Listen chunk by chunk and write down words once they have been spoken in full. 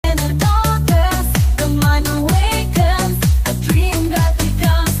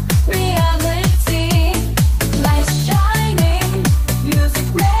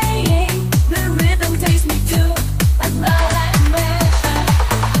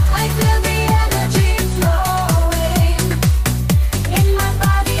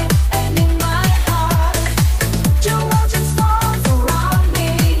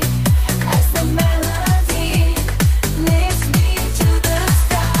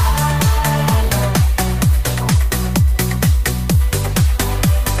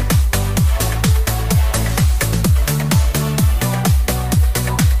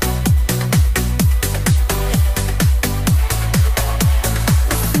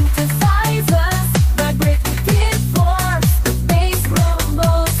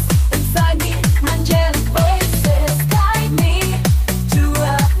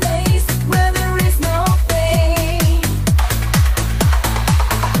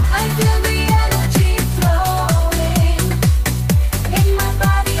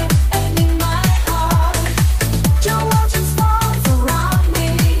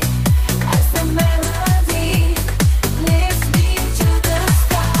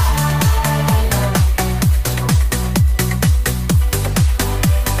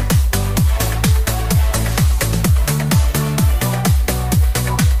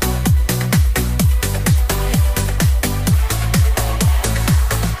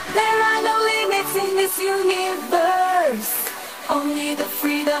this universe, only the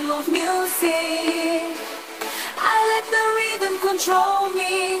freedom of music. I let the rhythm control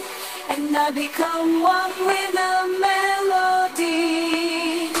me, and I become one with the melody.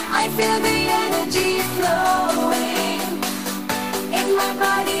 I feel the energy flowing in my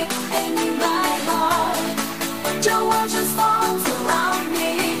body and in my heart. The world just falls around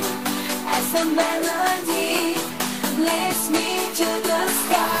me as the melody lifts me to the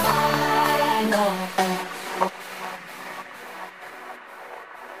sky.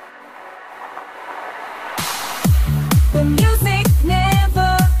 The music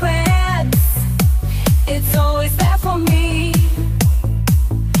never ends, it's always there for me.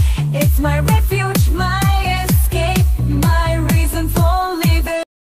 It's my